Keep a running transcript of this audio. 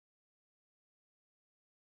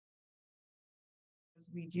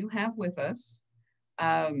we do have with us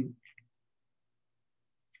um,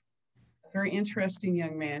 a very interesting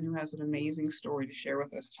young man who has an amazing story to share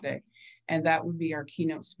with us today. And that would be our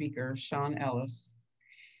keynote speaker, Sean Ellis.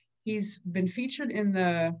 He's been featured in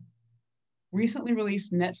the recently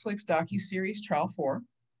released Netflix docuseries Trial 4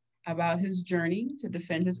 about his journey to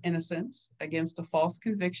defend his innocence against a false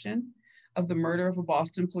conviction of the murder of a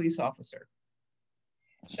Boston police officer.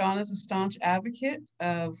 Sean is a staunch advocate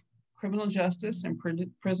of criminal justice and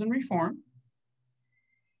prison reform.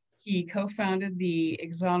 He co-founded the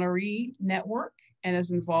Exoneree Network and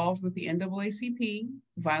is involved with the NAACP,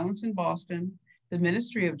 Violence in Boston, the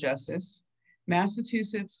Ministry of Justice,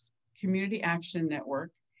 Massachusetts Community Action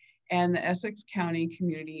Network, and the Essex County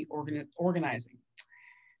Community Organizing.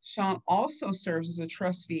 Sean also serves as a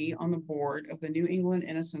trustee on the board of the New England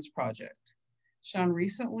Innocence Project. The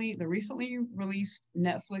recently released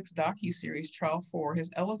Netflix docuseries Trial 4 has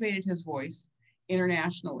elevated his voice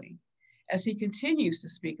internationally as he continues to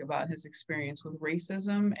speak about his experience with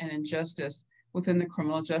racism and injustice within the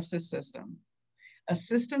criminal justice system, a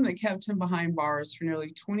system that kept him behind bars for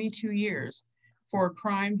nearly 22 years for a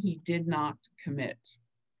crime he did not commit.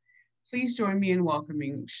 Please join me in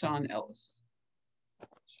welcoming Sean Ellis.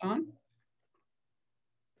 Sean?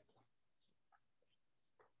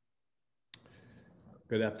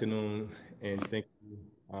 Good afternoon, and thank you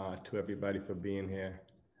to everybody for being here.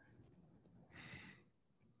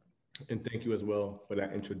 And thank you as well for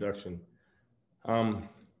that introduction.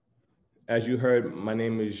 As you heard, my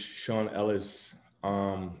name is Sean Ellis.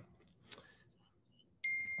 I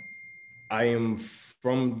am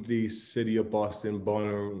from the city of Boston,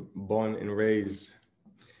 born and raised.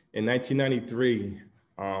 In 1993,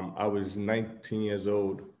 I was 19 years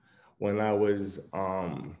old when I was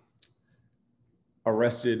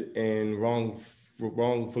arrested and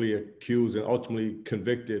wrongfully accused and ultimately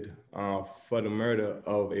convicted for the murder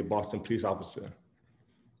of a Boston police officer.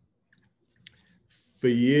 For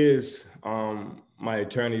years, my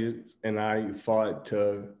attorneys and I fought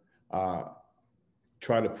to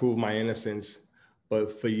try to prove my innocence,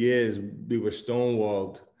 but for years we were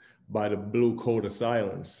stonewalled by the blue code of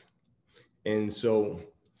silence. And so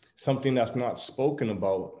something that's not spoken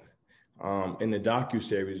about in the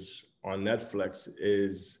docuseries on Netflix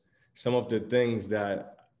is some of the things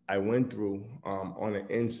that I went through on the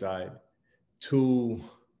inside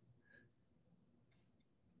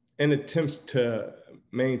in attempts to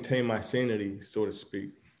maintain my sanity, so to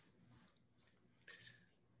speak.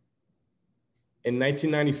 In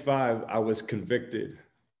 1995, I was convicted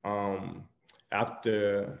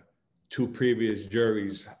after two previous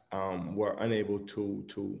juries were unable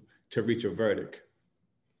to reach a verdict.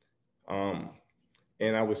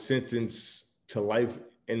 And I was sentenced to life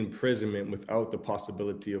imprisonment without the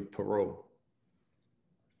possibility of parole.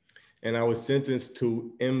 And I was sentenced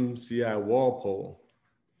to MCI Walpole.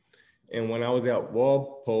 And when I was at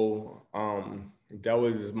Walpole, that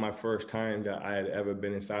was my first time that I had ever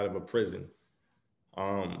been inside of a prison.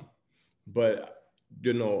 But,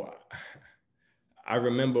 you know, I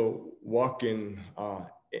remember walking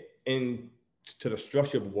into the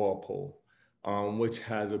structure of Walpole, which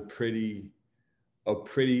has a pretty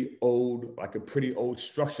old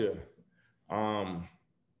structure. And,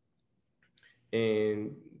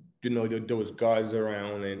 you know, there was guards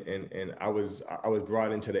around and I was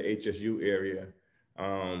brought into the HSU area.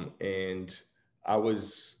 And I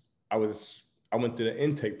went through the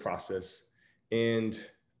intake process and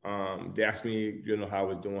they asked me, you know, how I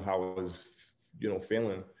was doing, how I was, you know,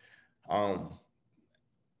 feeling.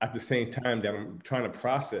 At the same time that I'm trying to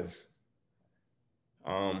process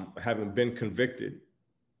having been convicted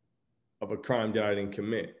of a crime that I didn't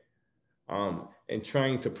commit, and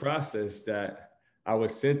trying to process that I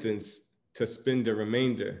was sentenced to spend the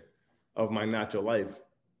remainder of my natural life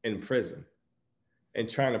in prison, and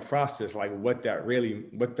trying to process like what that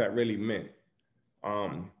really meant.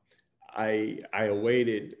 I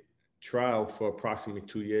awaited trial for approximately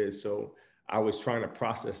 2 years, so I was trying to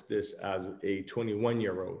process this as a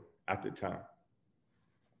 21-year-old at the time.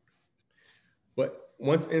 But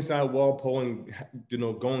once inside Walpole and, you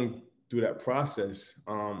know, going through that process,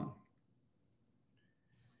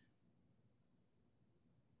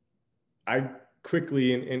 I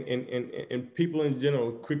quickly and people in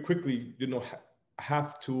general quickly, you know,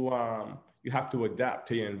 have to you have to adapt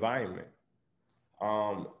to your environment.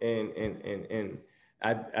 And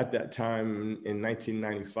at that time in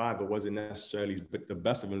 1995, it wasn't necessarily the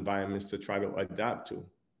best of environments to try to adapt to.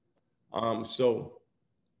 So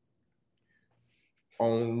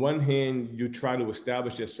on one hand, you try to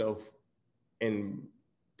establish yourself in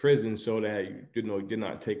prison so that, you know, you're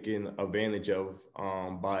not taken advantage of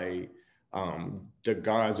by the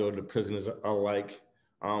guards or the prisoners alike.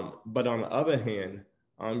 But on the other hand,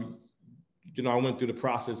 I went through the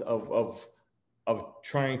process of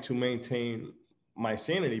trying to maintain my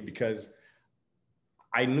sanity because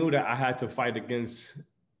I knew that I had to fight against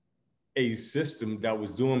a system that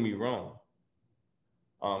was doing me wrong.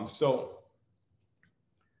 So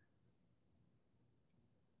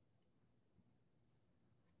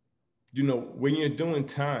when you're doing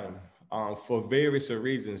time, for various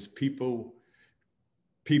reasons, people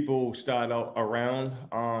start out around,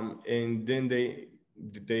 and then they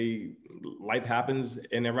life happens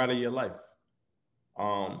and they're out of your life,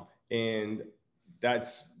 and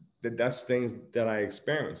that's things that I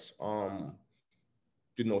experienced,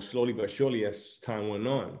 slowly but surely as time went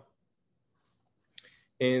on.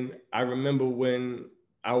 And I remember when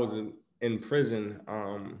I was in prison,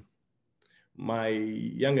 my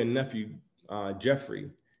younger nephew,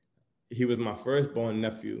 Jeffrey, he was my firstborn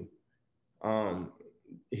nephew.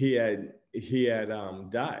 He had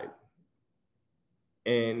died,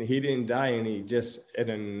 and he didn't die just in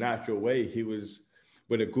a natural way. He was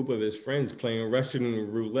with a group of his friends playing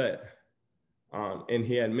Russian roulette, and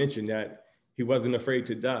he had mentioned that he wasn't afraid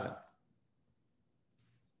to die.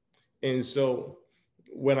 And so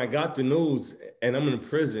when I got the news and I'm in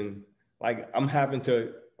prison, like I'm having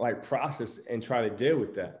to like process and try to deal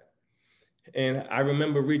with that. And I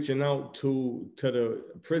remember reaching out to the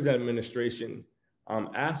prison administration,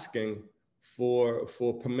 asking for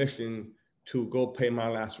permission to go pay my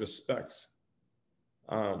last respects.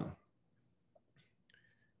 And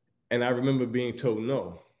I remember being told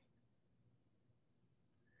no.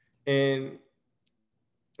 And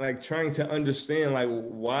like trying to understand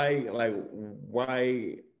why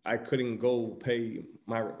I couldn't go pay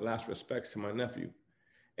my last respects to my nephew,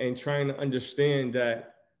 and trying to understand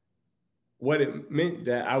that what it meant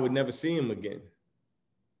that I would never see him again.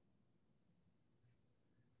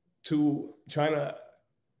 To trying to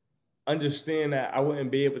understand that I wouldn't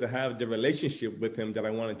be able to have the relationship with him that I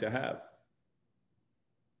wanted to have.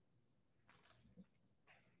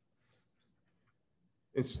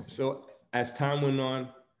 And so as time went on,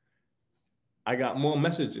 I got more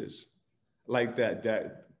messages like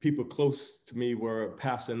that people close to me were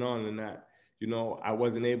passing on, and that, I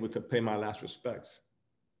wasn't able to pay my last respects.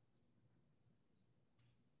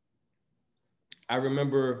 I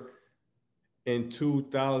remember in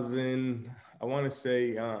 2000, I want to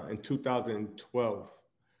say in 2012,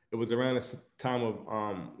 it was around the time of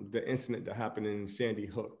the incident that happened in Sandy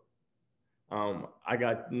Hook. I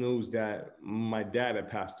got news that my dad had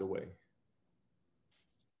passed away.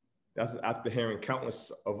 That's after hearing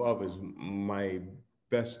countless of others. My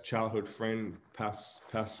best childhood friend passed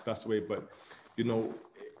away, but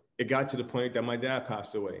it got to the point that my dad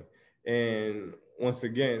passed away. And once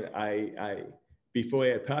again, I before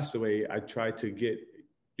he had passed away, I tried to get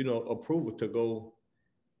approval to go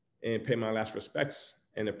and pay my last respects,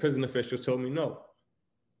 and the prison officials told me no,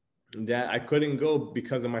 that I couldn't go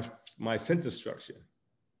because of my sentence structure.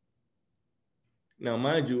 Now,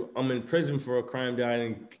 mind you, I'm in prison for a crime that I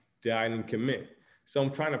didn't commit. So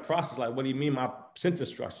I'm trying to process, like, what do you mean my sentence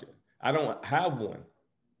structure? I don't have one.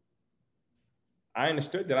 I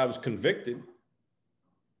understood that I was convicted,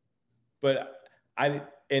 but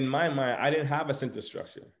in my mind, I didn't have a sentence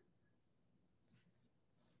structure.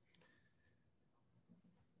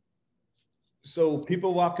 So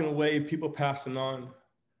people walking away, people passing on,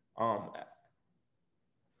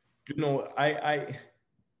 I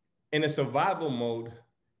in a survival mode,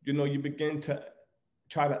 you begin to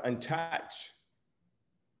try to unattach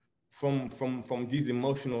from these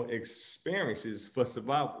emotional experiences for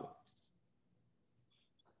survival,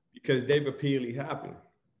 because they repeatedly happen.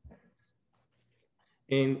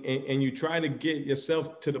 And you try to get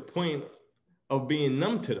yourself to the point of being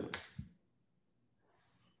numb to them.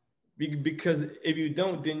 Because if you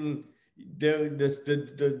don't, then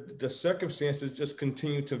the circumstances just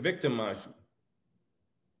continue to victimize you.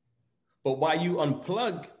 But while you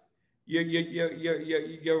unplug,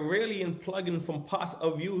 you're really unplugging from parts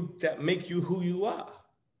of you that make you who you are.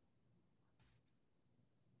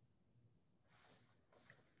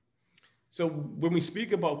 So when we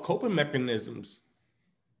speak about coping mechanisms,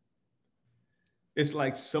 it's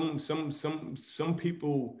like some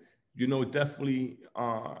people, definitely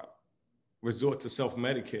resort to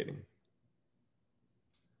self-medicating.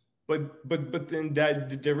 But then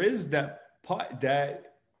that there is that part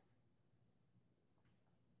that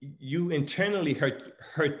you internally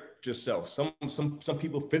hurt yourself. Some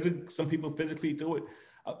people physically do it.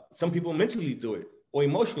 Some people mentally do it or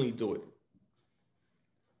emotionally do it.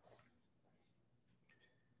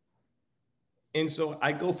 And so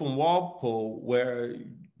I go from Walpole, where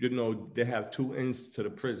they have two ends to the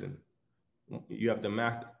prison. You have the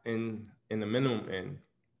max end and the minimum end.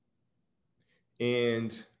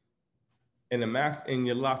 And in the max end,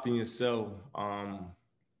 you're locked in your cell.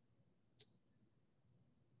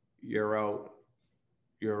 You're out.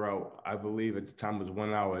 I believe at the time it was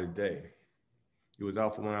 1 hour a day. You was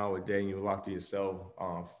out for 1 hour a day, and you were locked in your cell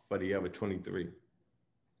for the other 23.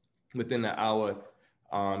 Within the hour,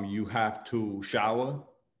 you have to shower.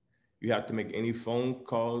 You have to make any phone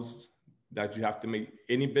calls that you have to make,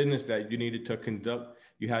 any business that you needed to conduct,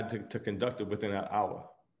 you had to conduct it within that hour.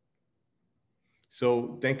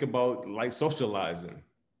 So think about like socializing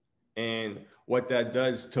and what that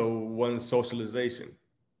does to one's socialization.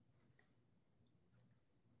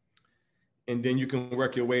 And then you can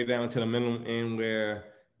work your way down to the minimum end where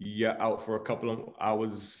you're out for a couple of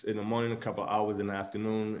hours in the morning, a couple of hours in the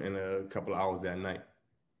afternoon, and a couple of hours at night.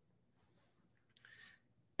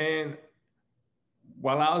 And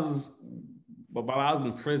while I was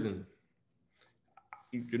in prison,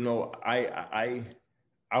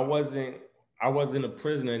 I wasn't a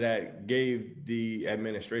prisoner that gave the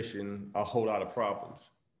administration a whole lot of problems.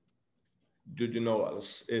 There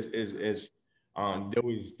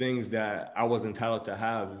was things that I was entitled to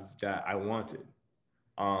have that I wanted.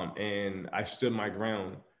 And I stood my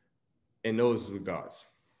ground in those regards.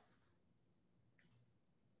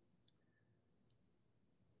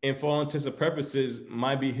 And for all intents and purposes,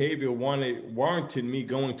 my behavior warranted me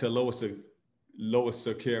going to lower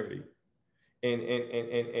security. And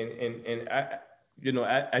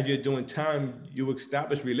as you're doing time, you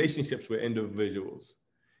establish relationships with individuals.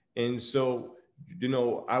 And so,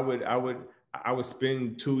 I would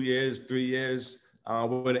spend 2 years, 3 years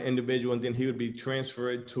with an individual, and then he would be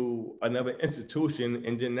transferred to another institution.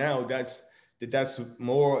 And then now that's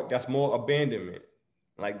more abandonment.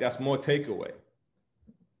 Like that's more takeaway.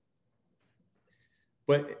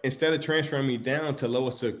 But instead of transferring me down to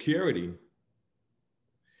lower security,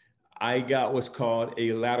 I got what's called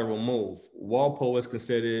a lateral move. Walpole was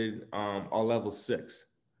considered a level 6.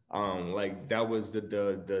 Like that was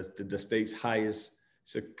the state's highest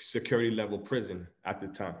security level prison at the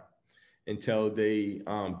time, until they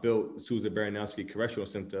built Susan Baranowski Correctional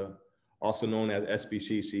Center, also known as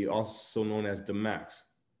SBCC, also known as the Max.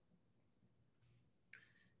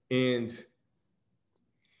 And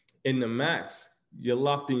in the Max, you're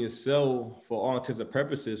locked in your cell for all intents and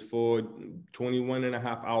purposes for 21 and a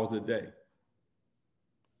half hours a day.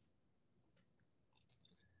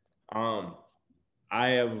 I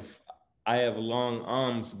have long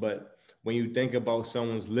arms, but when you think about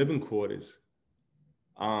someone's living quarters,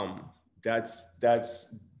 that's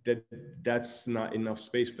not enough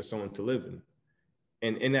space for someone to live in.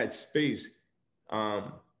 And in that space,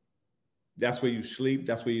 that's where you sleep,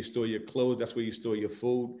 that's where you store your clothes, that's where you store your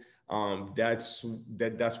food. That's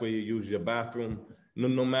where you use your bathroom.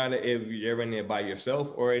 No matter if you're in there by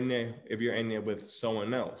yourself or if you're in there with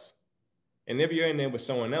someone else. And if you're in there with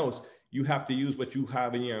someone else, you have to use what you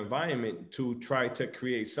have in your environment to try to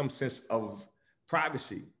create some sense of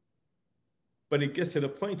privacy. But it gets to the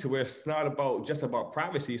point to where it's not just about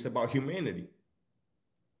privacy, it's about humanity.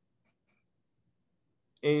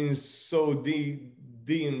 And so the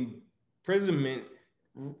imprisonment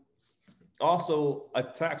also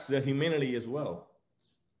attacks the humanity as well.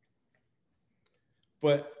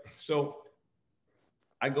 But so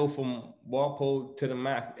I go from Walpole to the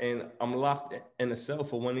Max, and I'm locked in a cell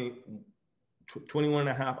for 21 and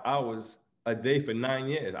a half hours a day for 9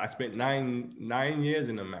 years. I spent nine years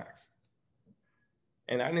in the Max.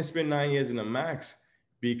 And I didn't spend 9 years in the Max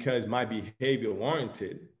because my behavior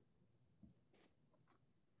warranted.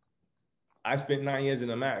 I spent 9 years in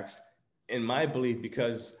the Max, in my belief,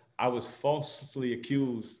 because I was falsely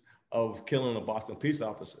accused of killing a Boston police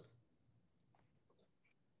officer.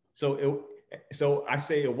 So I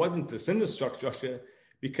say it wasn't the sentence structure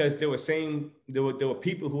because there were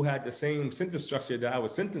people who had the same sentence structure that I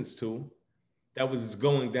was sentenced to that was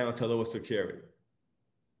going down to lower security.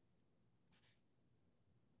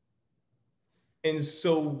 And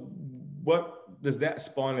so what does that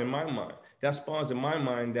spawn in my mind? That spawns in my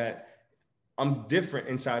mind that I'm different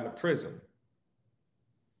inside the prison.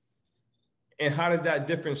 And how does that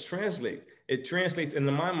difference translate? It translates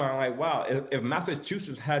into my mind like, wow, if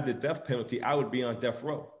Massachusetts had the death penalty, I would be on death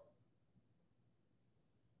row.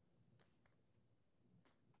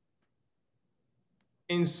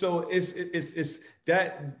 And so it's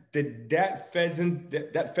that fed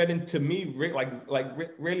into me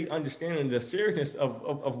really understanding the seriousness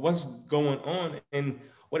of what's going on and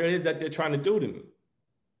what it is that they're trying to do to me.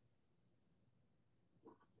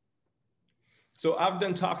 So I've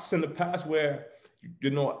done talks in the past where,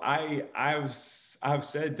 I've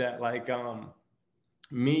said that, like,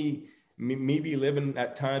 me be living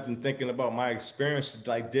at times and thinking about my experiences,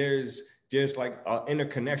 like there's like an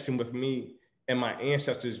interconnection with me and my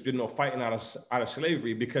ancestors, fighting out of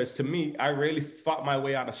slavery, because to me, I really fought my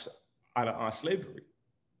way out of slavery.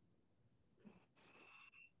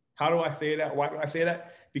 How do I say that? Why do I say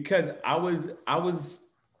that? Because I was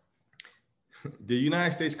the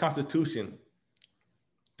United States Constitution,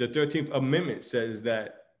 the 13th Amendment says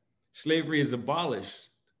that slavery is abolished,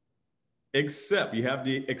 except, you have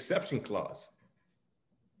the exception clause,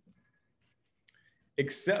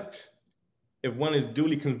 except if one is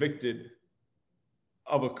duly convicted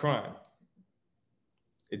of a crime.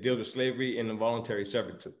 It deals with slavery and involuntary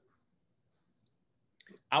servitude.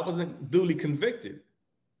 I wasn't duly convicted.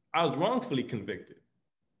 I was wrongfully convicted.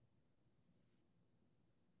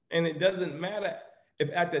 And it doesn't matter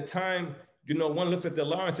if at the time, one looks at the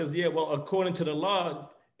law and says, yeah, well, according to the law,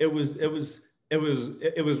 it was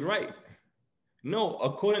right. No,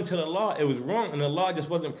 according to the law, it was wrong, and the law just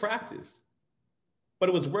wasn't practiced. But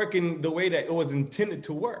it was working the way that it was intended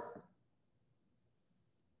to work.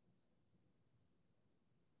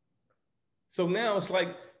 So now it's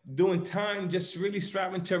like doing time, just really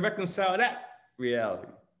striving to reconcile that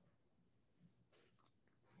reality.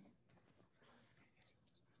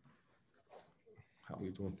 How are we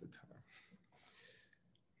doing for time?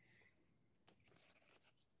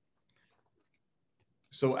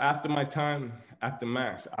 So after my time at the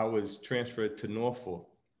Max, I was transferred to Norfolk.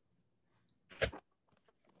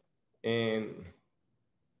 And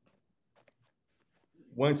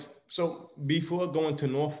before going to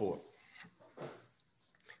Norfolk,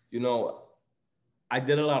 I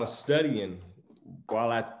did a lot of studying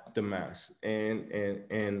while at the Max, and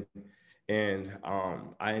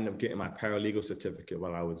I ended up getting my paralegal certificate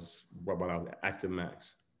while I was at the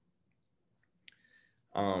Max.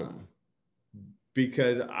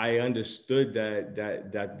 Because I understood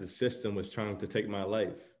that the system was trying to take my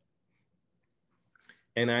life.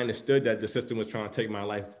 And I understood that the system was trying to take my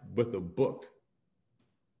life with a book.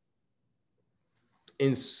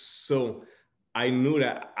 And so I knew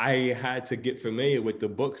that I had to get familiar with the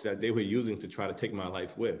books that they were using to try to take my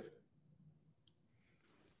life with.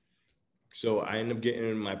 So I ended up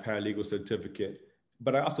getting my paralegal certificate,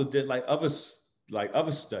 but I also did other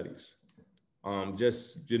studies.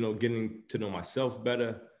 Just, getting to know myself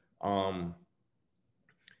better,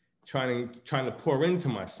 trying to pour into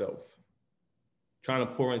myself, trying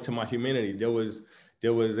to pour into my humanity. There was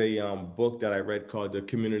a book that I read called The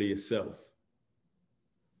Community Itself.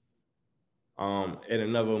 And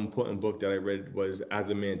another important book that I read was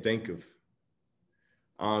As a Man Thinketh.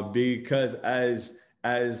 Because as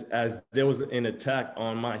there was an attack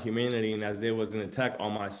on my humanity, and as there was an attack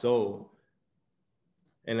on my soul,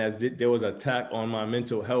 and as there was an attack on my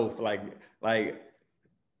mental health,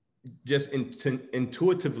 just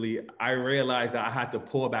intuitively, I realized that I had to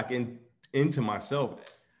pour back into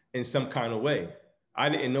myself in some kind of way. I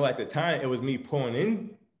didn't know at the time it was me pouring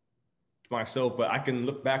in myself, but I can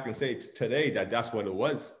look back and say today that that's what it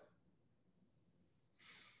was.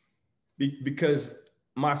 Because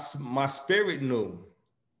my spirit knew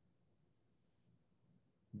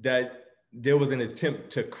that there was an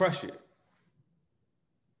attempt to crush it.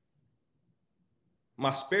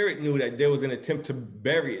 My spirit knew that there was an attempt to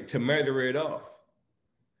bury it, to murder it off.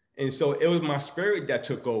 And so it was my spirit that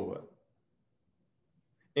took over.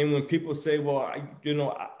 And when people say, well,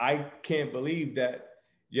 I can't believe that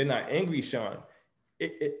you're not angry, Sean,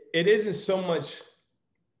 it isn't so much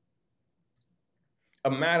a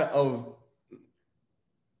matter of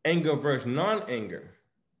anger versus non-anger.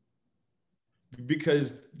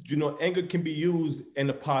 Because, anger can be used in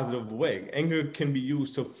a positive way. Anger can be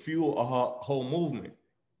used to fuel a whole movement.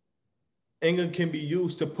 Anger can be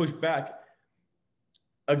used to push back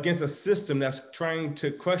against a system that's trying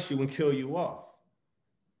to crush you and kill you off.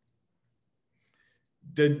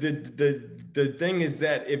 The thing is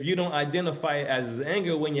that if you don't identify it as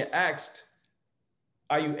anger, when you're asked,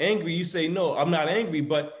 are you angry? You say, no, I'm not angry.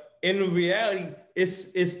 But in reality,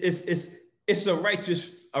 it's a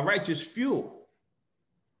righteous fuel.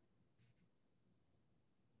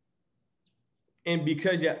 And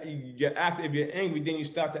because you're active, if you're angry, then you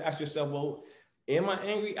start to ask yourself, well, am I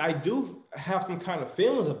angry? I do have some kind of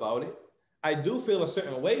feelings about it. I do feel a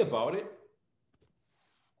certain way about it.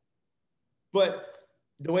 But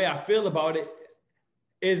the way I feel about it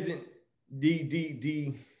isn't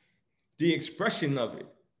the expression of it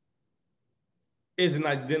isn't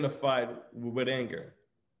identified with anger.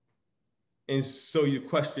 And so you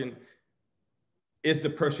question, is the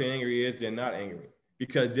person angry or is they not angry?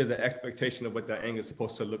 Because there's an expectation of what that anger is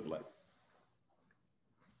supposed to look like.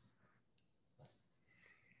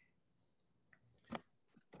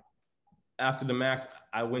 after the max,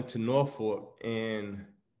 I went to Norfolk, and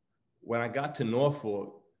when I got to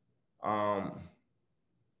Norfolk,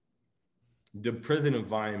 the prison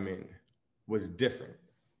environment was different.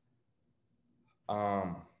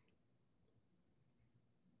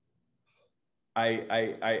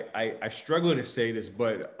 I struggle to say this,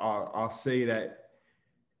 but I'll say that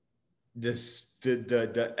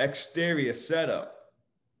the exterior setup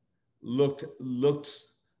looked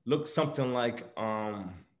something like an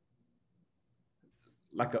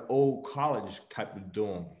old college type of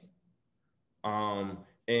dorm.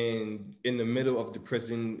 And in the middle of the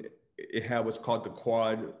prison, it had what's called the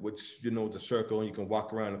quad, which, you know, is a circle, and you can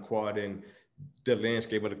walk around the quad, and the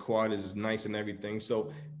landscape of the quad is nice and everything.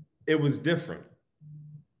 So it was different.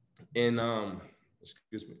 And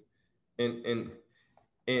excuse me. And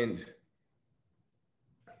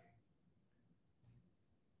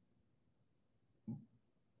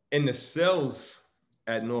the cells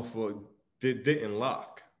at Norfolk didn't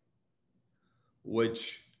lock,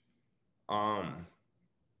 which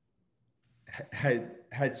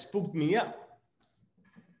had spooked me out.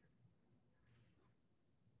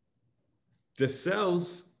 The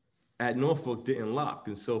cells at Norfolk didn't lock,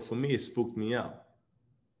 and so for me, it spooked me out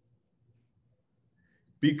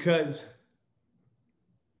because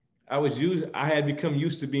I had become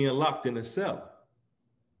used to being locked in a cell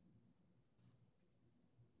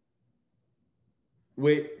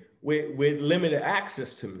with limited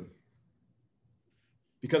access to me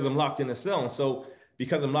because I'm locked in a cell. And so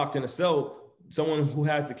because I'm locked in a cell, someone who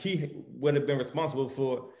has the key would have been responsible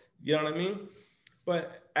for, you know what I mean?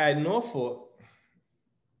 But at Norfolk,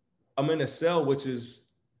 I'm in a cell that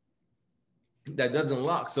doesn't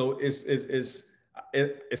lock. So it's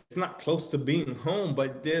not close to being home,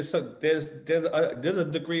 but there's a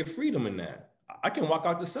degree of freedom in that. I can walk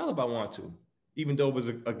out the cell if I want to, even though it was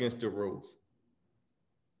against the rules.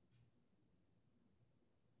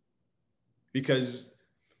 Because,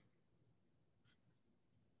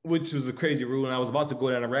 which was a crazy rule, and I was about to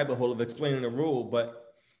go down a rabbit hole of explaining the rule,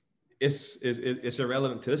 but it's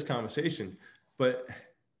irrelevant to this conversation. But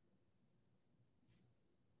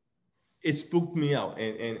it spooked me out,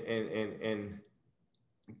 and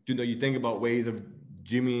you know, you think about ways of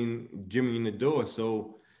jimmying the door,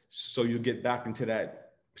 so you get back into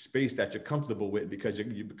that space that you're comfortable with, because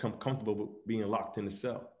you become comfortable with being locked in the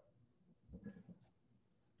cell.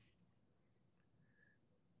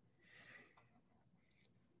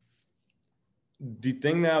 The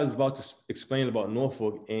thing that I was about to explain about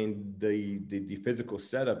Norfolk and the physical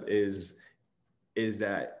setup is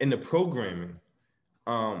that in the programming,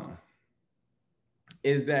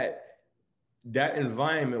 is that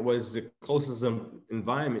environment was the closest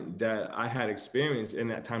environment that I had experienced in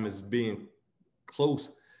that time, as being close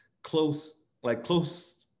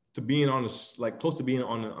to being on the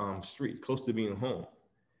street, close to being home.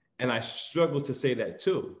 And I struggle to say that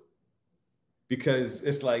too, because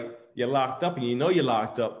it's like you're locked up, and you know you're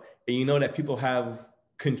locked up, and you know that people have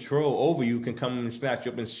control over you, can come and snatch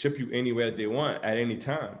you up and ship you anywhere that they want at any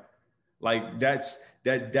time. Like that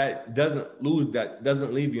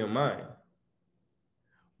doesn't leave your mind.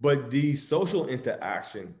 But the social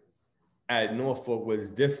interaction at Norfolk was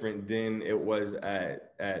different than it was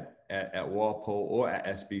at Walpole or at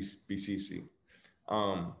SBCC.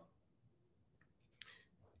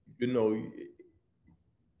 You know,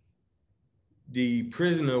 the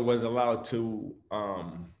prisoner was allowed to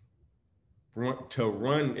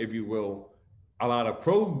run, if you will, a lot of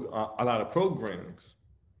programs.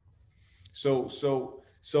 So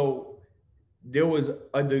there was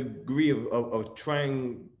a degree of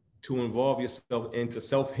trying to involve yourself into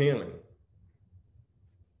self-healing.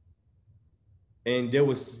 And there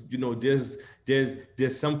was, you know, there's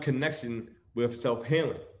some connection with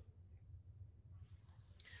self-healing.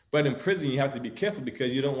 But in prison, you have to be careful,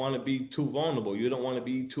 because you don't want to be too vulnerable. You don't want to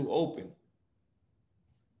be too open.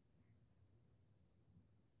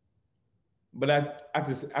 But at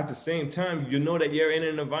the same time, you know that you're in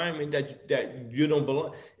an environment that you don't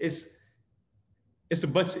belong. It's a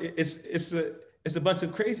bunch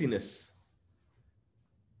of craziness.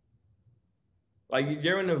 Like,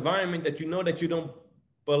 you're in an environment that you know that you don't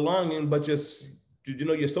belong in, but just, you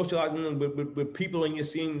know, you're socializing with people, and you're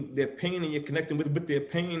seeing their pain, and you're connecting with their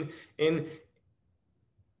pain, and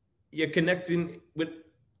you're connecting with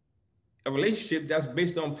a relationship that's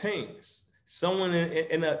based on pain. Someone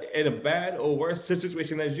in a bad or worse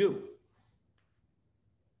situation as you.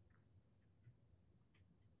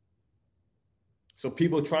 So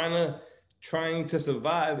people trying to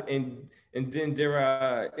survive, and then there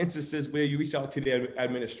are instances where you reach out to the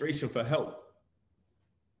administration for help.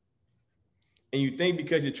 And you think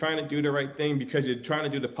because you're trying to do the right thing, because you're trying to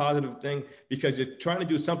do the positive thing, because you're trying to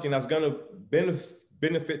do something that's going to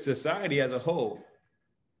benefit society as a whole,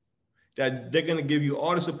 that they're going to give you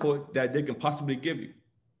all the support that they can possibly give you.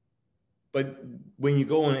 But when you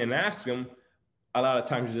go in and ask them, a lot of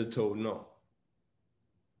times you're told no.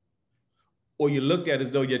 Or you look at it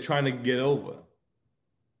as though you're trying to get over.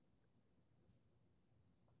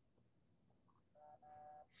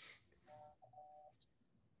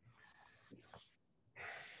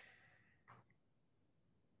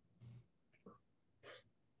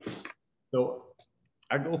 So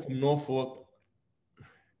I go from Norfolk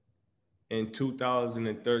in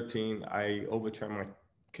 2013. I overturned my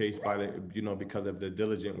case by because of the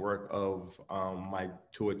diligent work of my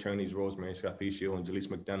two attorneys, Rosemary Scapicio and Jaleese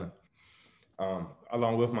McDonough,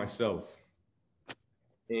 along with myself.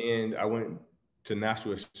 And I went to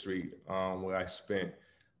Nashua Street, where I spent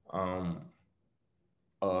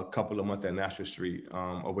a couple of months at Nashua Street,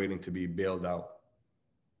 awaiting to be bailed out.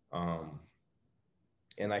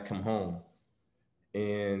 And I come home,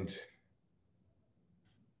 and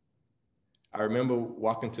I remember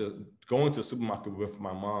going to the supermarket with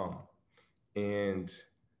my mom, and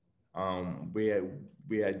we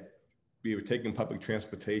were taking public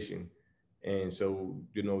transportation, and so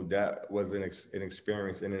that was an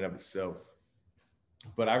experience in and of itself.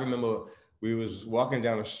 But I remember we was walking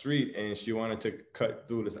down the street, and she wanted to cut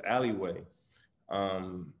through this alleyway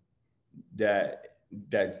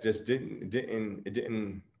that just didn't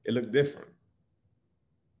it looked different.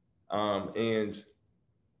 And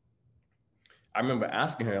I remember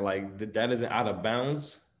asking her, like, that isn't out of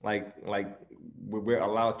bounds. Like we're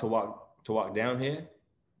allowed to walk down here.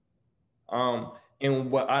 And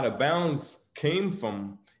what out of bounds came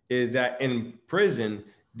from is that in prison,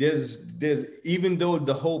 there's even though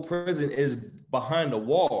the whole prison is behind a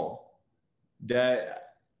wall,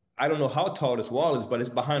 that I don't know how tall this wall is, but it's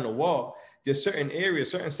behind the wall. There's certain areas,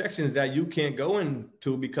 certain sections that you can't go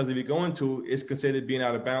into, because if you go into, it's considered being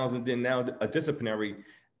out of bounds, and then now a disciplinary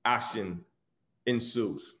action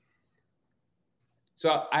ensues.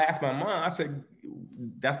 So I asked my mom, I said,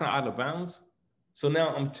 that's not out of bounds. So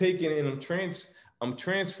now I'm taking and I'm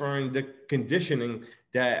transferring the conditioning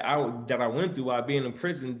that I went through while being in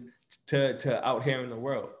prison to out here in the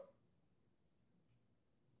world.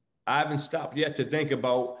 I haven't stopped yet to think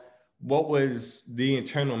about what was the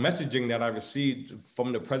internal messaging that I received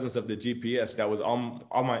from the presence of the GPS that was on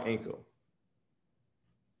my ankle.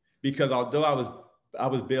 Because although I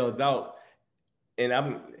was bailed out,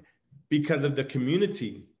 and because of the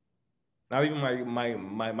community, not even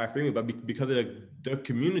my family, but because of the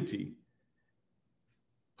community,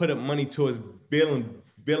 put up money towards bailing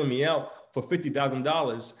me out for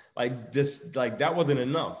 $50,000. Like that wasn't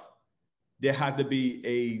enough. There had to be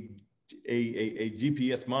a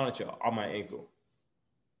GPS monitor on my ankle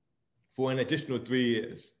for an additional 3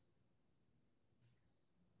 years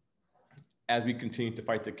as we continue to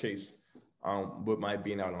fight the case with my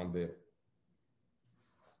being out on bail.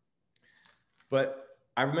 But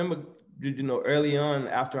I remember, early on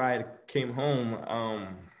after I came home,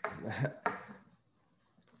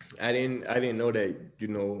 I didn't know that,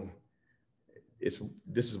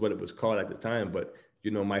 this is what it was called at the time, but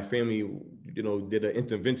my family, did an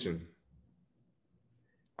intervention,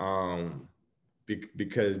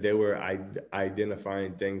 because they were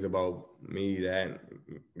identifying things about me that,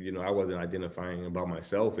 I wasn't identifying about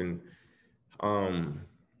myself. And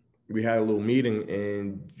we had a little meeting,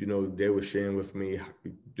 and, they were sharing with me,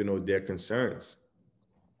 their concerns.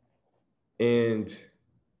 And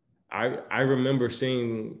I remember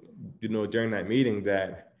seeing, during that meeting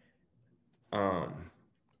that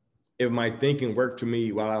if my thinking worked for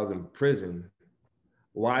me while I was in prison,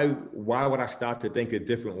 why would I start to think a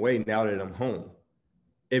different way now that I'm home?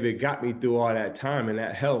 If it got me through all that time and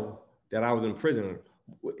that hell that I was in prison,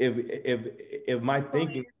 if my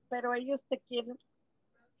thinking,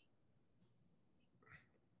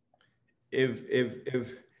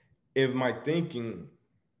 if my thinking,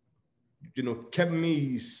 kept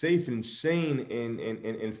me safe and sane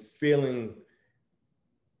and feeling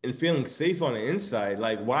safe on the inside,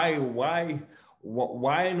 like why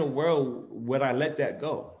in the world would I let that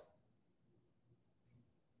go?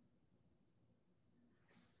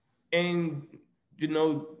 And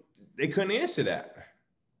they couldn't answer that.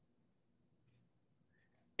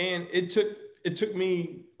 And it took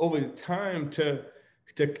me over time to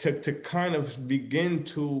kind of begin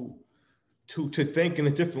to think in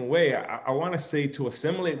a different way. I want to say to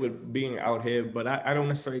assimilate with being out here, but I don't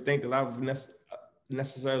necessarily think that I've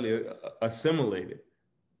necessarily assimilated.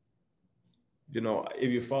 If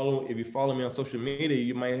you follow me on social media,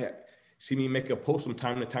 you might see me make a post from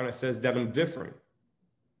time to time that says that I'm different.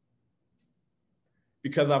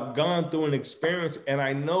 Because I've gone through an experience and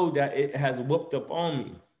I know that it has whooped up on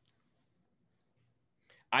me.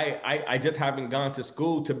 I just haven't gone to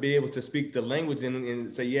school to be able to speak the language and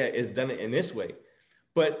say, yeah, it's done it in this way.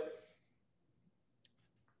 But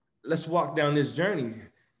let's walk down this journey,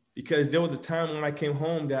 because there was a time when I came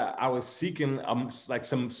home that I was seeking like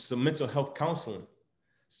some mental health counseling,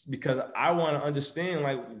 because I want to understand,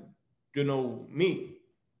 like, me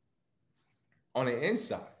on the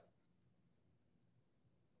inside.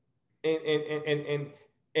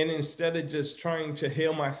 And instead of just trying to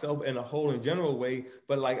heal myself in a whole and general way,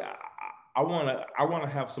 but like I want to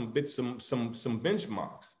have some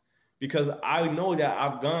benchmarks, because I know that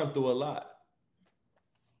I've gone through a lot.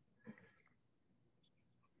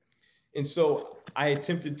 And so I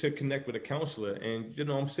attempted to connect with a counselor, and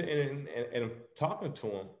I'm sitting and I'm talking to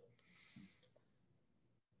him.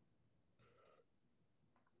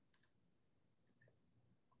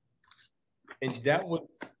 And that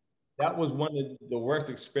was one of the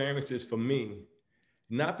worst experiences for me.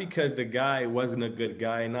 Not because the guy wasn't a good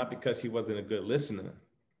guy, not because he wasn't a good listener,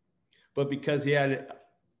 but because he had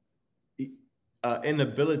an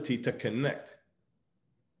inability to connect.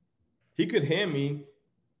 He could hear me,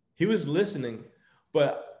 he was listening,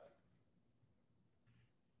 but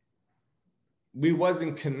we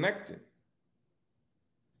wasn't connecting.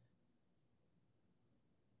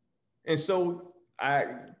 And so I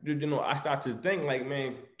started to think, like,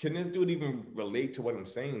 man, can this dude even relate to what I'm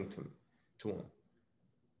saying to him?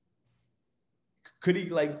 Could he,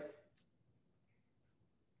 like,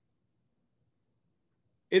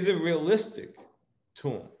 is it realistic to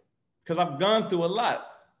him? Because I've gone through a lot.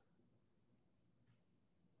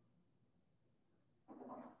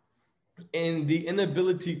 And the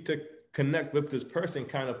inability to connect with this person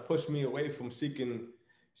kind of pushed me away from seeking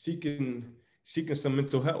some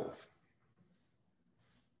mental health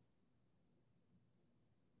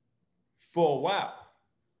for a while,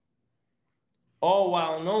 all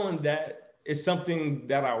while knowing that it's something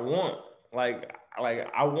that I want. I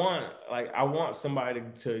want somebody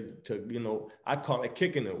to I call it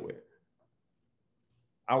kicking it with.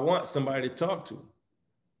 I want somebody to talk to.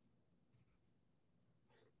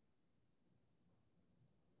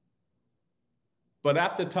 But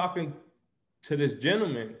after talking to this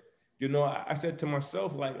gentleman, I said to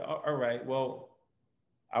myself, like, all right, well,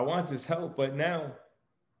 I want this help, but now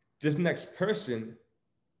this next person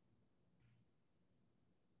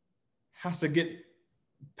has to get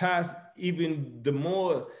past even the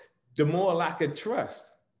more lack of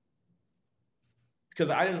trust.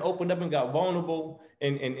 Because I didn't open up and got vulnerable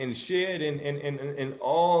and shared and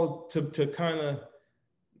all to kind of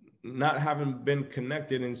not having been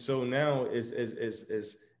connected. And so now is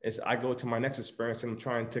I go to my next experience and I'm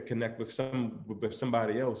trying to connect with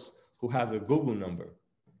somebody else who has a Google number.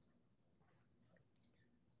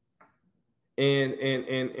 And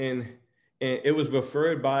it was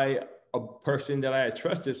referred by a person that I had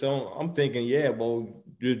trusted. So I'm thinking, yeah, well,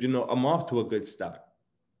 I'm off to a good start.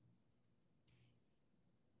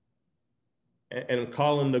 And I'm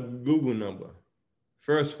calling the Google number.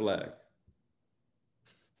 First flag.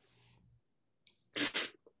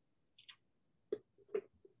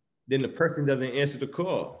 Then the person doesn't answer the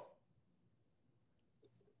call.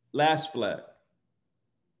 Last flag.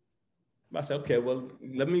 I said, okay, well,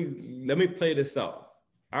 let me play this out.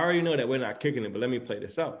 I already know that we're not kicking it, but let me play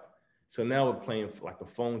this out. So now we're playing like a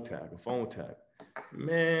phone tag.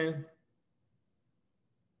 Man.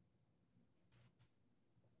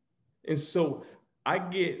 And so I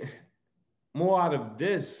get more out of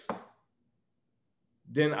this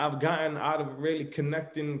than I've gotten out of really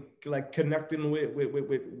connecting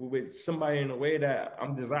with somebody in a way that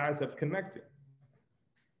I'm desirous of connecting.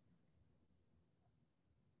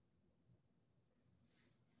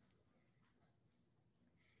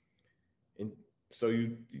 And so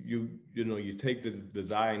you take the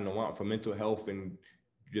desire and the want for mental health, and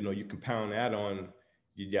you compound that on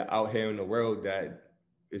you're out here in the world that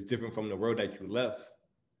is different from the world that you left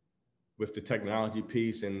with the technology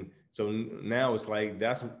piece. And so now it's like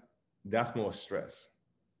that's more stress.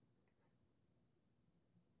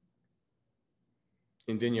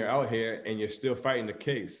 And then you're out here and you're still fighting the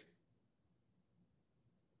case,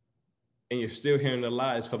 and you're still hearing the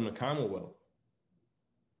lies from the Commonwealth,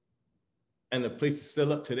 and the police is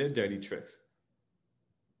still up to their dirty tricks,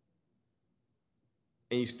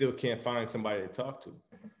 and you still can't find somebody to talk to.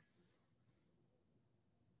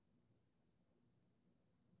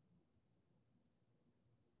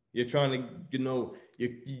 You're trying to,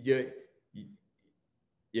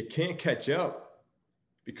 you can't catch up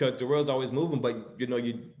because the world's always moving, but you know,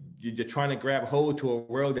 you're trying to grab hold to a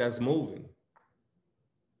world that's moving.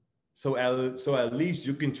 So at least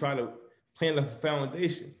you can try to plan the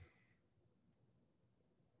foundation.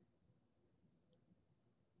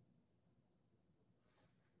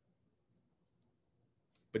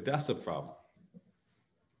 But that's a problem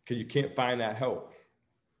because you can't find that help.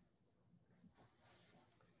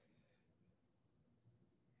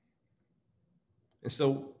 And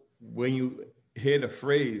so when you hear the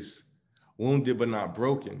phrase wounded but not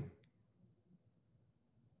broken,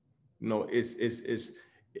 no, it's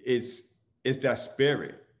that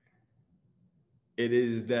spirit. It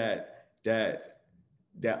is that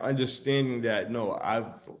understanding that no,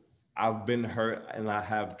 I've been hurt and I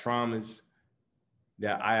have traumas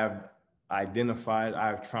that I have identified. I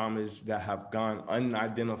have traumas that have gone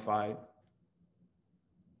unidentified.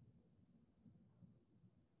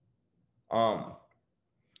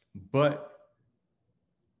 But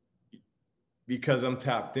because I'm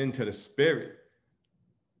tapped into the spirit,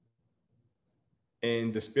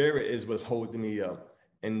 and the spirit is what's holding me up,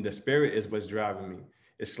 and the spirit is what's driving me.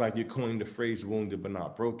 It's like you coined the phrase "wounded but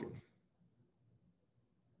not broken."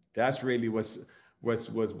 That's really what's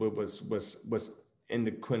in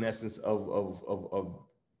the quintessence of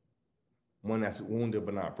one that's wounded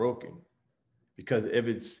but not broken. Because if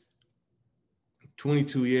it's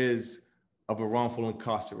 22 years of a wrongful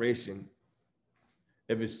incarceration,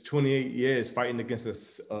 if it's 28 years fighting against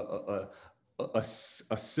a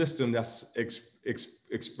system that's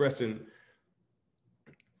expressing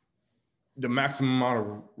the maximum amount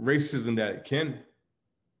of racism that it can,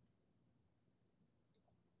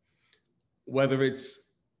 whether it's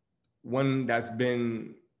one that's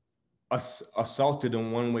been assaulted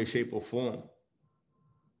in one way, shape, or form,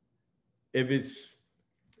 if it's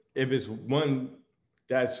one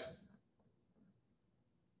that's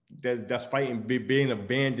fighting being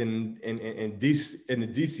abandoned in the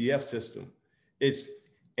DCF system, it's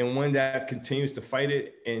and one that continues to fight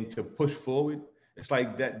it and to push forward. It's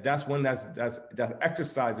like that's one that's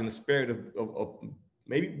exercising the spirit of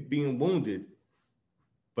maybe being wounded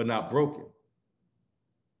but not broken.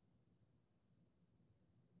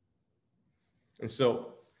 And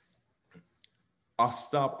so I'll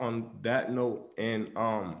stop on that note and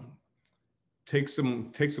take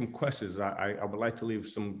some questions. I would like to leave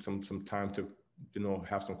some time to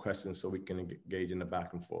have some questions so we can engage in the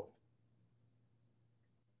back and forth.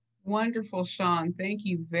 Wonderful, Sean. Thank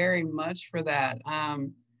you very much for that.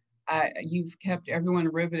 You've kept everyone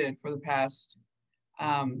riveted for the past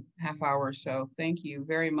half hour or so. Thank you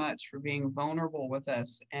very much for being vulnerable with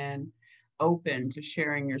us and open to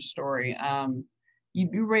sharing your story.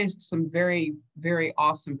 You raised some very, very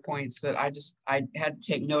awesome points that I had to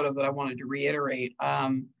take note of that I wanted to reiterate.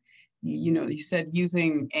 You said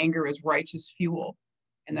using anger as righteous fuel,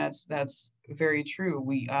 and that's very true.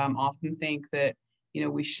 We often think that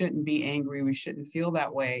we shouldn't be angry, we shouldn't feel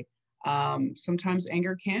that way. Sometimes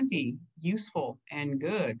anger can be useful and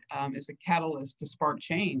good as a catalyst to spark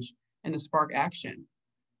change and to spark action.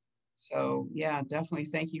 So yeah, definitely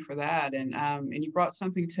thank you for that. And you brought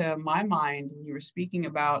something to my mind when you were speaking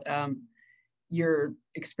about your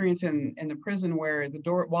experience in the prison where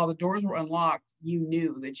while the doors were unlocked, you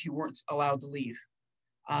knew that you weren't allowed to leave.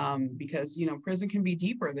 Because prison can be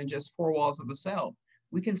deeper than just four walls of a cell.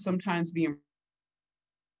 We can sometimes be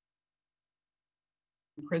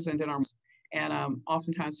imprisoned in our and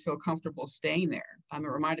oftentimes feel comfortable staying there. It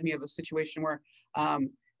reminded me of a situation where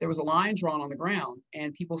there was a line drawn on the ground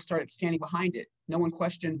and people started standing behind it. No one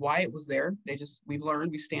questioned why it was there. We've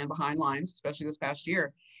learned we stand behind lines, especially this past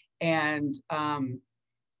year. And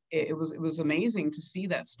it was amazing to see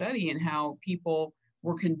that study and how people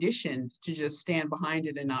were conditioned to just stand behind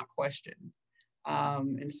it and not question.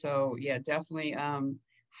 And so, yeah, definitely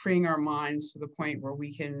freeing our minds to the point where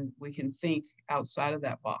we can think outside of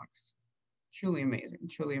that box. Truly amazing,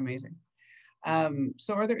 truly amazing.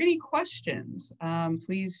 So are there any questions?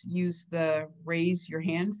 Please use the raise your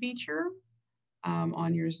hand feature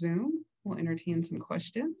on your Zoom. We'll entertain some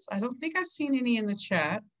questions. I don't think I've seen any in the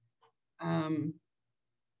chat. All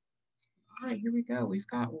right, here we go. We've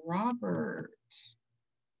got Robert.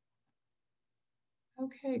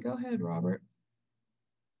 Okay, go ahead, Robert.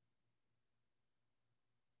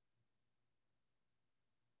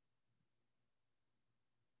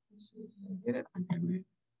 Let's see if I get it. Okay.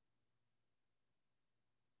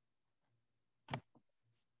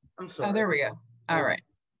 I'm sorry. Oh, there we go. All right.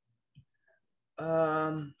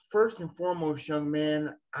 First and foremost, young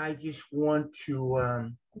man, I just want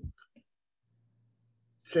to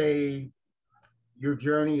say your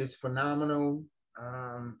journey is phenomenal.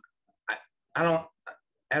 I don't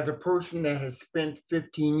as a person that has spent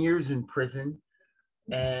 15 years in prison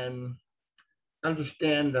and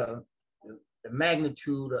understand the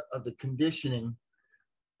magnitude of the conditioning,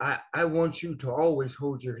 I want you to always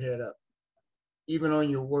hold your head up, even on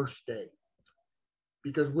your worst day.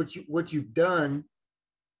 Because what you've done,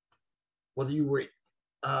 whether you were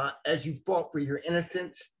as you fought for your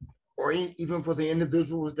innocence, or even for the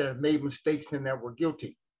individuals that have made mistakes and that were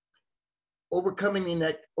guilty, overcoming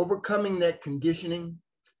that conditioning,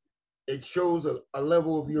 it shows a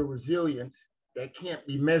level of your resilience that can't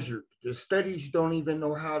be measured. The studies don't even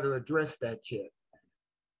know how to address that yet.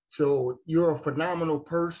 So you're a phenomenal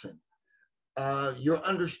person. Your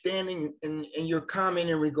understanding and your comment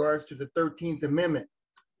in regards to the 13th Amendment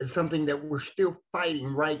is something that we're still fighting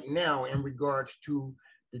right now in regards to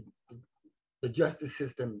the justice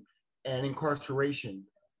system and incarceration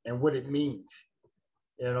and what it means.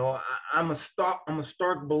 You know, I'm a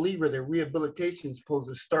stark believer that rehabilitation is supposed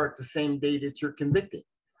to start the same day that you're convicted,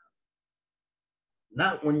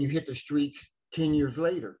 not when you hit the streets 10 years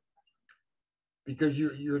later, because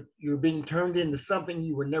you're being turned into something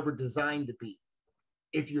you were never designed to be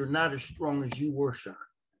if you're not as strong as you were, Sean.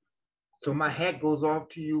 So my hat goes off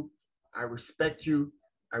to you. I respect you.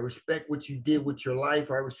 I respect what you did with your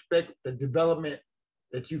life. I respect the development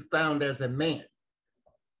that you found as a man,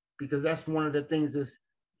 because that's one of the things that,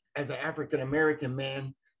 as an African-American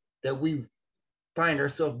man, that we find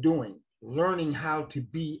ourselves doing, learning how to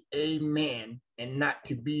be a man and not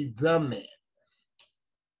to be the man.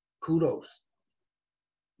 Kudos.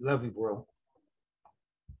 Love you, bro.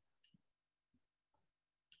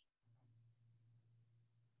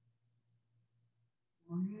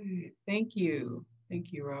 All right. Thank you.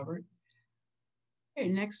 Thank you, Robert. Okay,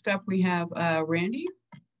 next up we have Randy.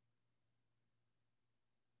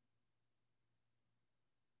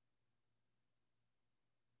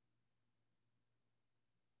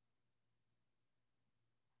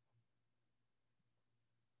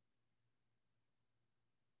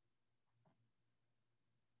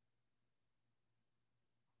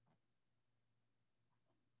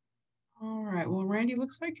 All right. Well, Randy,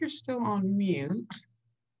 looks like you're still on mute.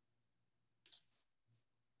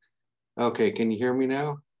 Okay, can you hear me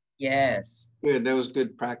now? Yes. Good, that was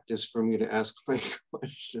good practice for me to ask my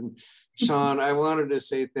question. Sean, I wanted to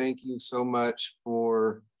say thank you so much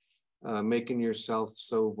for making yourself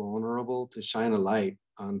so vulnerable to shine a light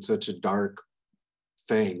on such a dark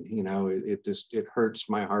thing. You know, it hurts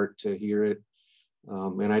my heart to hear it.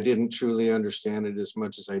 And I didn't truly understand it as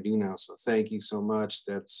much as I do now. So thank you so much.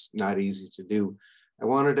 That's not easy to do. I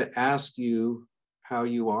wanted to ask you how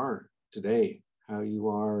you are today, how you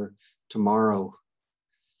are tomorrow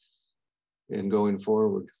and going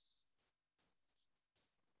forward.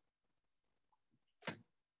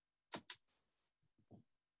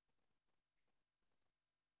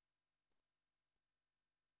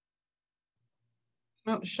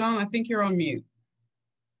 Oh, Sean, I think you're on mute.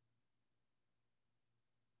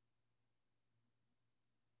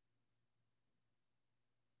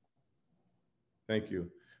 Thank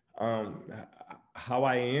you. How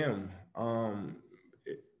I am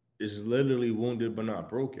is literally wounded but not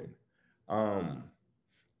broken.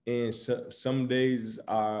 And some days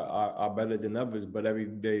are better than others, but every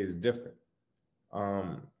day is different.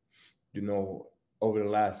 You know, over the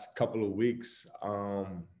last couple of weeks,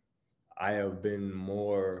 I have been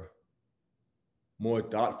more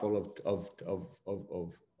thoughtful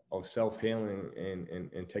of self-healing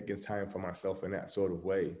and taking time for myself in that sort of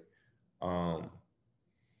way.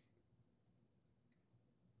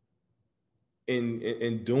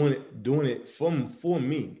 And doing it for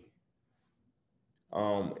me.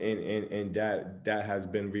 And that has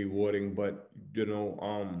been rewarding, but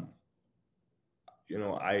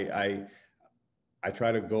I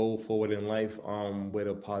try to go forward in life with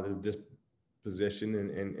a positive disposition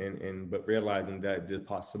and but realizing that there's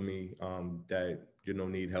parts of me that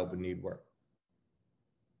need help and need work.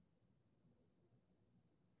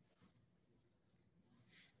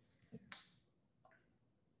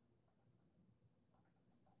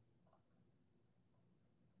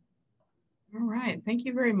 All right. Thank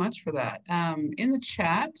you very much for that. In the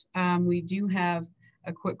chat, we do have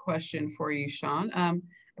a quick question for you, Sean. I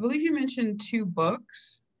believe you mentioned 2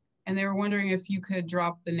 books, and they were wondering if you could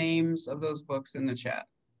drop the names of those books in the chat.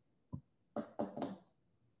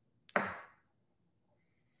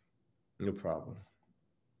 No problem.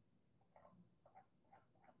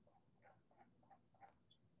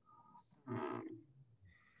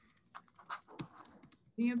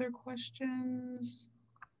 Any other questions?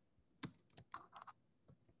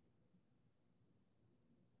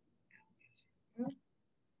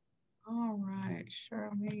 All right,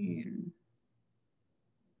 Charlene.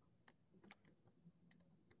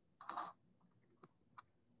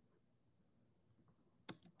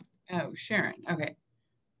 Oh, Sharon. Okay.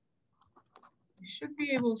 You should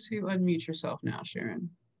be able to unmute yourself now, Sharon.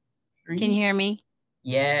 Can you hear me?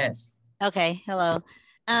 Yes. Okay, hello.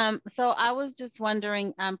 So I was just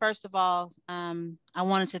wondering, first of all, I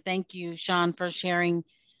wanted to thank you, Sean, for sharing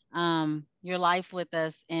your life with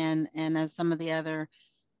us, and as some of the other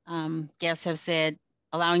guests have said,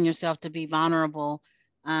 allowing yourself to be vulnerable.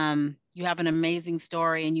 You have an amazing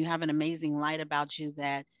story and you have an amazing light about you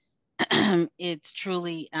that it's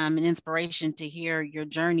truly an inspiration to hear your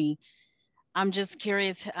journey. I'm just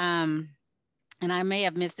curious, and I may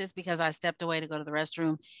have missed this because I stepped away to go to the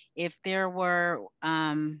restroom. If there were,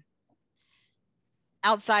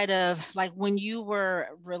 outside of like when you were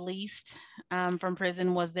released from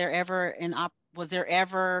prison, was there ever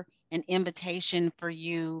an invitation for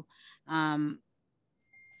you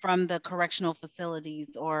from the correctional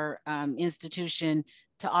facilities or institution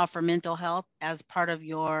to offer mental health as part of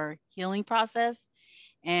your healing process?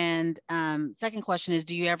 And second question is,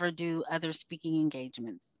 do you ever do other speaking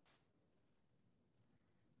engagements?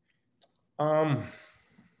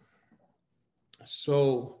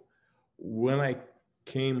 So when I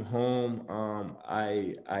came home,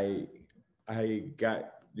 I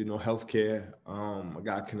got, you know, healthcare. I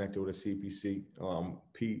got connected with a CPC,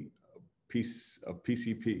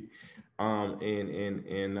 PCP,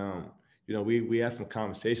 you know, we had some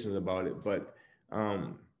conversations about it, but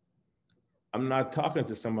I'm not talking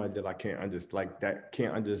to somebody that I can't understand, like that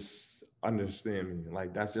can't understand me.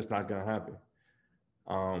 Like that's just not gonna happen.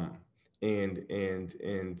 And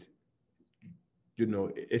you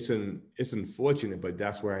know, it's unfortunate, but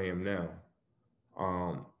that's where I am now.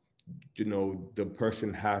 You know, the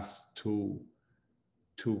person has to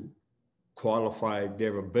qualify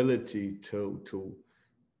their ability to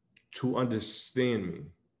understand me.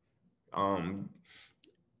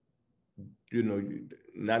 You know,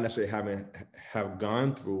 not necessarily have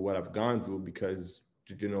gone through what I've gone through, because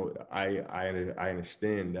you know I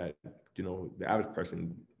understand that, you know, the average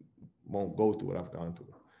person won't go through what I've gone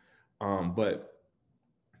through. But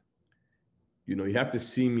you know, you have to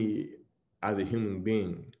see me as a human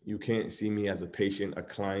being. You can't see me as a patient, a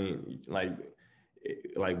client. Like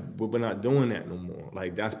we're not doing that no more.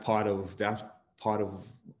 Like that's part of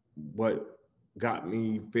what got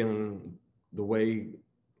me feeling the way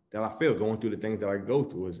that I feel, going through the things that I go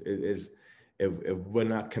through. Is if we're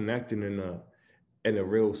not connecting in a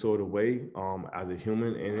real sort of way, as a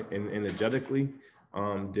human and energetically,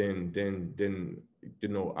 then you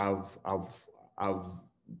know, I've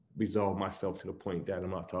resolved myself to the point that I'm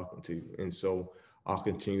not talking to you. And so I'll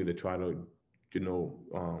continue to try to, you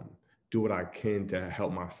know, do what I can to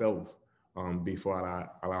help myself before I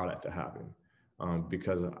allow that to happen.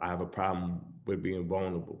 Because I have a problem with being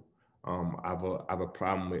vulnerable. I have a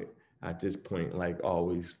problem with, at this point, like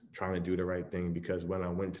always trying to do the right thing. Because when I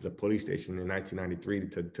went to the police station in 1993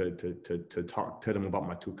 to talk to them about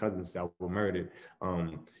my two cousins that were murdered,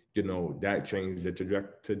 you know, that changed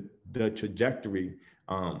the trajectory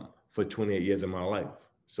for 28 years of my life.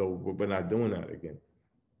 So we're not doing that again.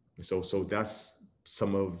 So that's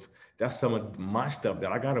some of my stuff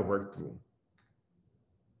that I got to work through.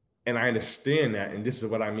 And I understand that, and this is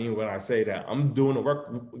what I mean when I say that I'm doing the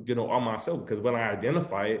work, you know, on myself. Because when I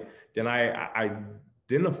identify it, then I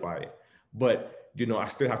identify it. But you know, I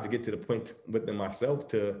still have to get to the point within myself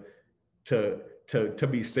to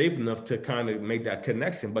be safe enough to kind of make that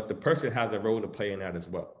connection. But the person has a role to play in that as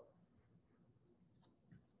well.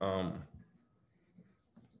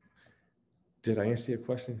 Did I answer your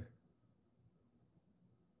question?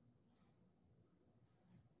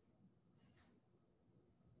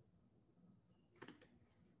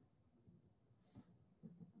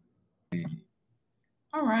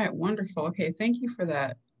 All right, wonderful. Okay, thank you for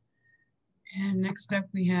that. And next up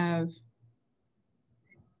we have,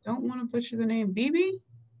 don't want to butcher the name, Bibi?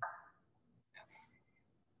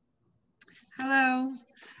 Hello.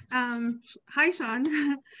 Hi, Sean.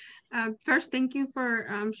 First, thank you for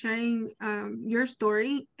sharing your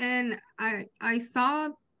story. And I saw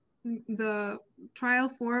the trial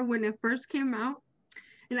 4 when it first came out,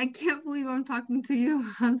 and I can't believe I'm talking to you.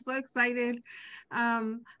 I'm so excited.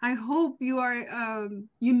 I hope you are,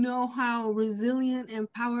 you know how resilient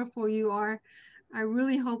and powerful you are. I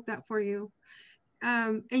really hope that for you.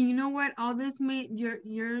 And you know what? All this made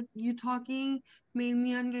you talking made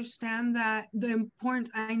me understand that the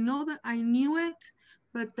importance. I know that I knew it,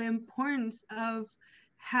 but the importance of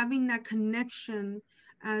having that connection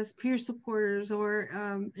as peer supporters, or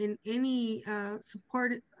in any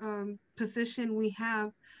support position we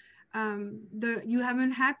have, you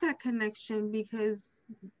haven't had that connection because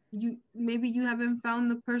maybe you haven't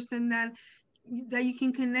found the person that that you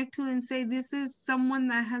can connect to and say, this is someone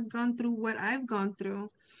that has gone through what I've gone through.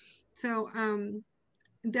 So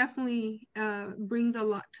definitely brings a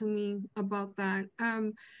lot to me about that.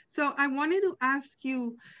 So I wanted to ask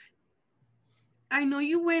you, I know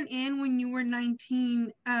you went in when you were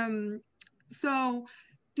 19. So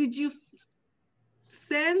did you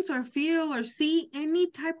sense or feel or see any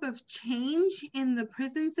type of change in the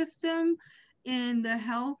prison system, in the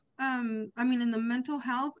health, in the mental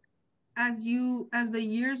health as the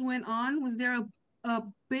years went on? Was there a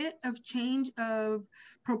bit of change of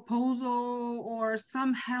proposal or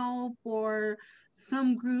some help or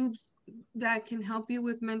some groups that can help you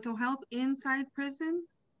with mental health inside prison?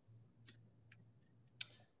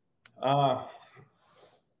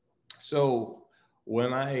 So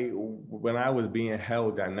when I was being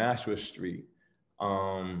held at Nashua Street,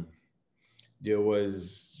 there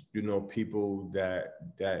was, people that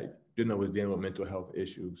was dealing with mental health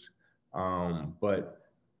issues. But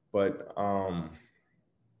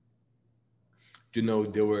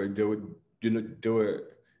there were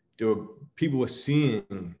people were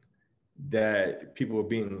seeing that people were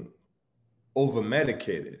being over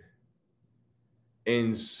medicated.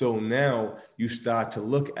 And so now you start to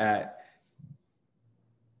look at,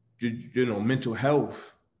 mental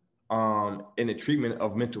health, and the treatment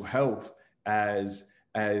of mental health as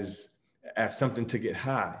something to get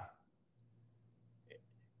high.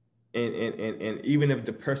 And even if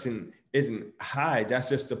the person isn't high, that's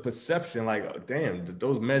just the perception, like, oh, damn,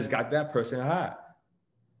 those meds got that person high.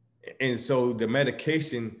 And so the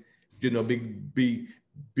medication,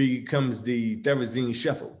 becomes the Therazine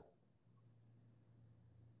shuffle.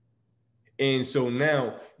 And so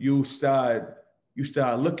now you start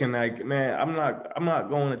looking like, man, I'm not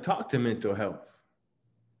going to talk to mental health.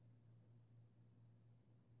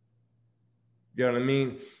 You know what I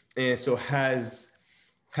mean? And so has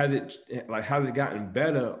it gotten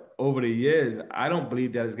better over the years? I don't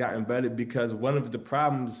believe that it's gotten better, because one of the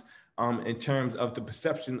problems in terms of the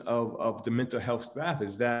perception of the mental health staff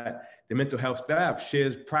is that the mental health staff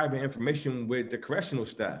shares private information with the correctional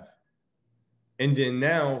staff. And then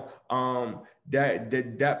now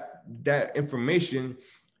that information,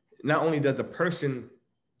 not only does the person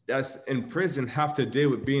that's in prison have to deal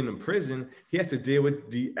with being in prison, he has to deal with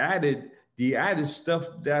the added stuff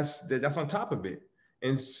that's on top of it.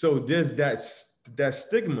 And so there's that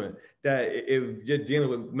stigma that if you're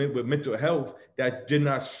dealing with mental health, that you're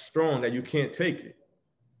not strong, that you can't take it.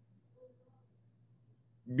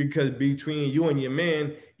 Because between you and your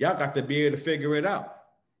man, y'all got to be able to figure it out.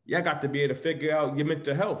 Y'all got to be able to figure out your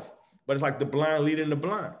mental health. But it's like the blind leading the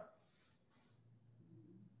blind.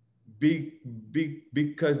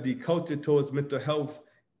 Because the culture towards mental health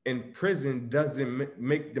in prison doesn't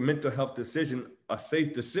make the mental health decision a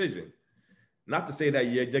safe decision. Not to say that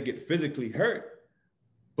you get physically hurt,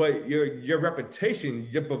 but your reputation,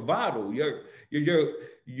 your bravado, your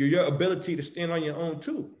ability to stand on your own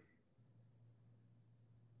too.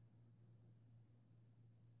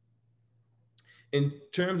 In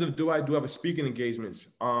terms of do I have a speaking engagements,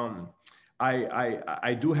 I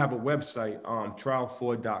do have a website,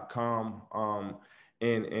 trial4.com,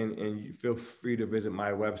 and you feel free to visit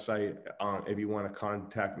my website if you want to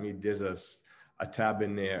contact me. There's a tab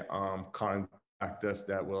in there, contact us,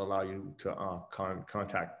 that will allow you to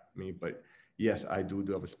contact me. But yes, I do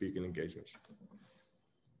have a speaking engagements.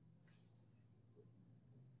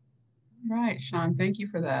 Right, Sean, thank you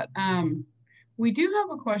for that. We do have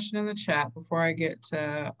a question in the chat before I get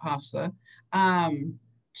to Hafsa.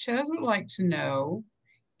 Chez would like to know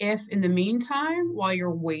if in the meantime, while you're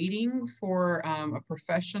waiting for a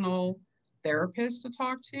professional therapist to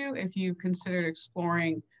talk to, if you've considered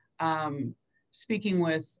exploring speaking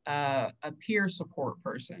with a peer support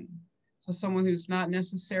person. So someone who's not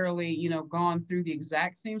necessarily, gone through the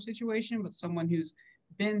exact same situation, but someone who's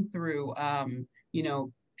been through,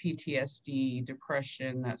 PTSD,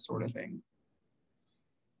 depression, that sort of thing.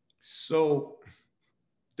 So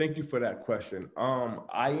thank you for that question.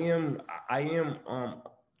 I am,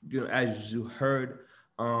 as you heard,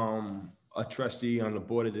 a trustee on the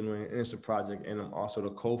board of the New England Innocence Project, and I'm also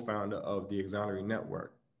the co-founder of the Exonerate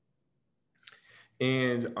Network.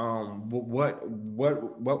 And what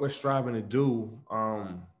we're striving to do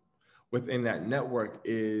within that network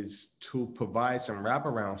is to provide some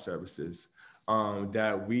wraparound services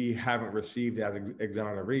that we haven't received as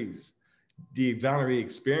exonerees. The exoneree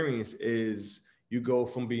experience is you go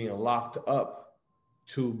from being locked up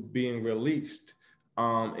to being released.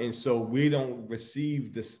 And so we don't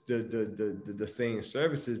receive the same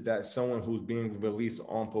services that someone who's being released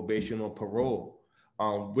on probation or parole.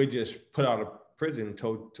 We're just put out of prison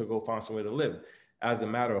to go find somewhere to live. As a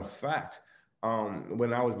matter of fact,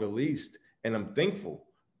 when I was released, and I'm thankful.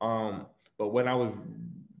 But when I was,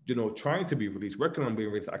 trying to be released, working on being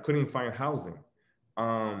released, I couldn't find housing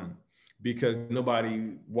because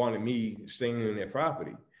nobody wanted me staying in their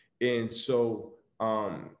property. And so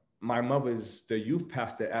my mother's, the youth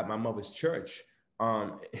pastor at my mother's church,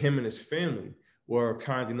 him and his family were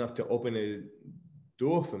kind enough to open a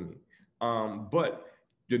door for me. But,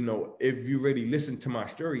 if you really listen to my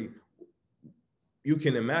story, you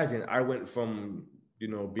can imagine I went from,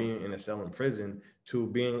 being in a cell in prison to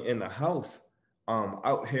being in a house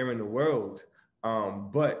out here in the world.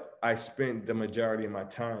 But I spent the majority of my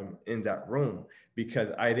time in that room because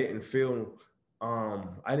I didn't feel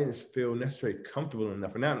necessarily comfortable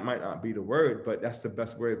enough. And that might not be the word, but that's the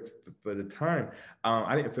best word for the time.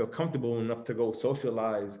 I didn't feel comfortable enough to go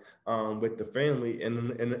socialize with the family in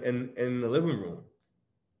the living room.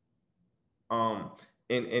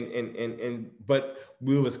 But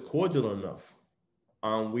we was cordial enough.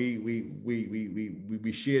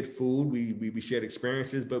 We shared food, we shared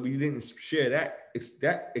experiences, but we didn't share that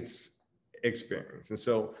experience. And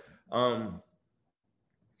so,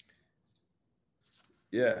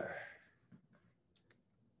 yeah.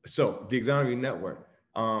 So the Exoneree Network,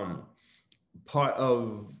 part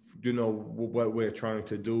of what we're trying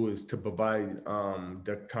to do is to provide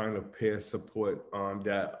the kind of peer support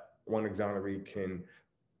that one exoneree can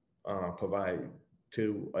provide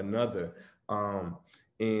to another.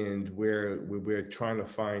 And we're trying to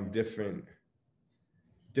find different,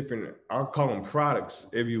 I'll call them products,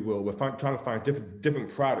 if you will. We're trying to find different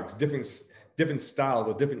products, different styles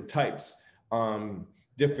or different types,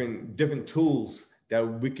 different tools that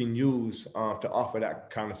we can use to offer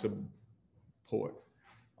that kind of support.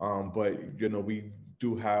 But we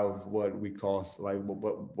do have what we call, like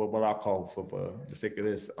what I call, for the sake of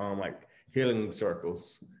this, like healing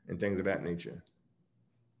circles and things of that nature.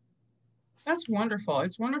 That's wonderful.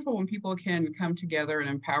 It's wonderful when people can come together and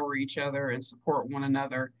empower each other and support one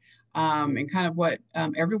another. And kind of what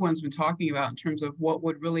everyone's been talking about in terms of what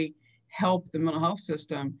would really help the mental health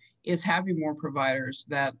system is having more providers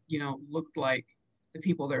that, look like the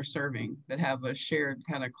people they're serving, that have a shared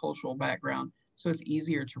kind of cultural background. So it's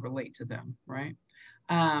easier to relate to them, right?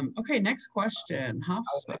 Okay, next question.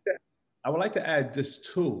 Hafsa. I would like to add this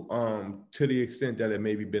too, to the extent that it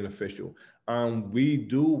may be beneficial. We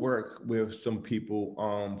do work with some people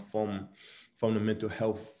from the mental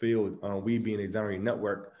health field, we being Exoneree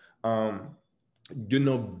Network,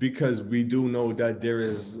 because we do know that there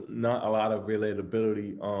is not a lot of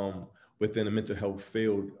relatability within the mental health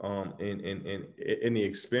field, in the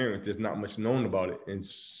experience. There's not much known about it. And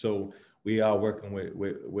so we are working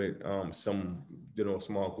with some,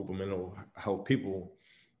 small group of mental health people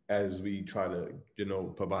as we try to,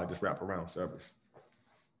 provide this wraparound service.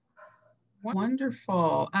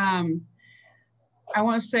 Wonderful. I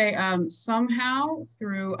want to say somehow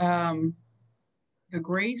through the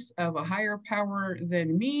grace of a higher power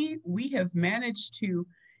than me, we have managed to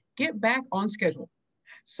get back on schedule.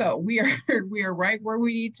 So we are right where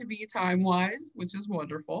we need to be time-wise, which is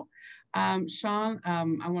wonderful. Sean,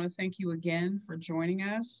 I want to thank you again for joining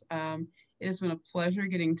us. It has been a pleasure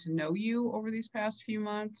getting to know you over these past few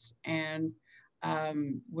months, and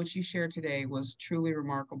what you shared today was truly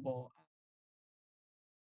remarkable.